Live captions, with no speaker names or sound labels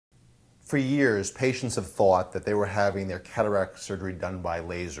For years, patients have thought that they were having their cataract surgery done by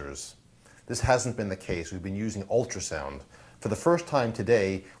lasers. This hasn't been the case. We've been using ultrasound. For the first time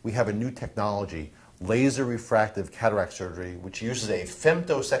today, we have a new technology, laser refractive cataract surgery, which uses a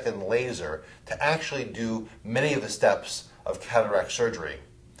femtosecond laser to actually do many of the steps of cataract surgery.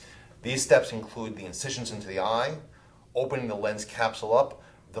 These steps include the incisions into the eye, opening the lens capsule up,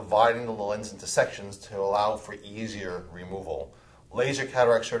 dividing the lens into sections to allow for easier removal. Laser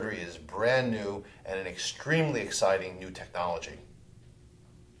cataract surgery is brand new and an extremely exciting new technology.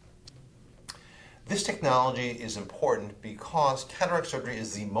 This technology is important because cataract surgery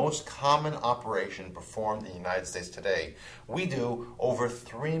is the most common operation performed in the United States today. We do over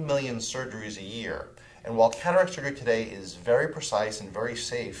 3 million surgeries a year, and while cataract surgery today is very precise and very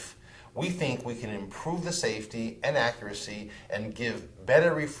safe, we think we can improve the safety and accuracy and give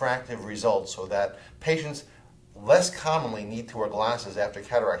better refractive results so that patients less commonly need to wear glasses after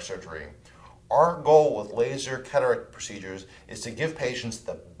cataract surgery. Our goal with laser cataract procedures is to give patients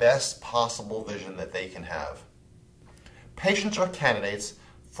the best possible vision that they can have. Patients are candidates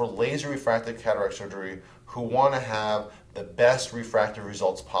for laser refractive cataract surgery who want to have the best refractive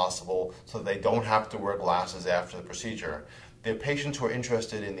results possible so they don't have to wear glasses after the procedure. They're patients who are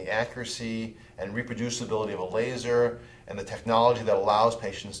interested in the accuracy and reproducibility of a laser and the technology that allows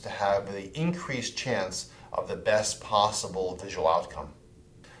patients to have the increased chance of the best possible visual outcome.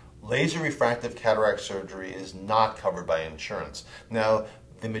 Laser refractive cataract surgery is not covered by insurance. Now,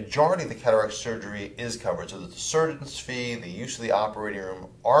 the majority of the cataract surgery is covered, so the surgeon's fee, the use of the operating room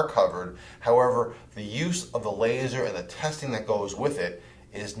are covered. However, the use of the laser and the testing that goes with it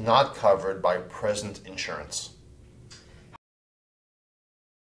is not covered by present insurance.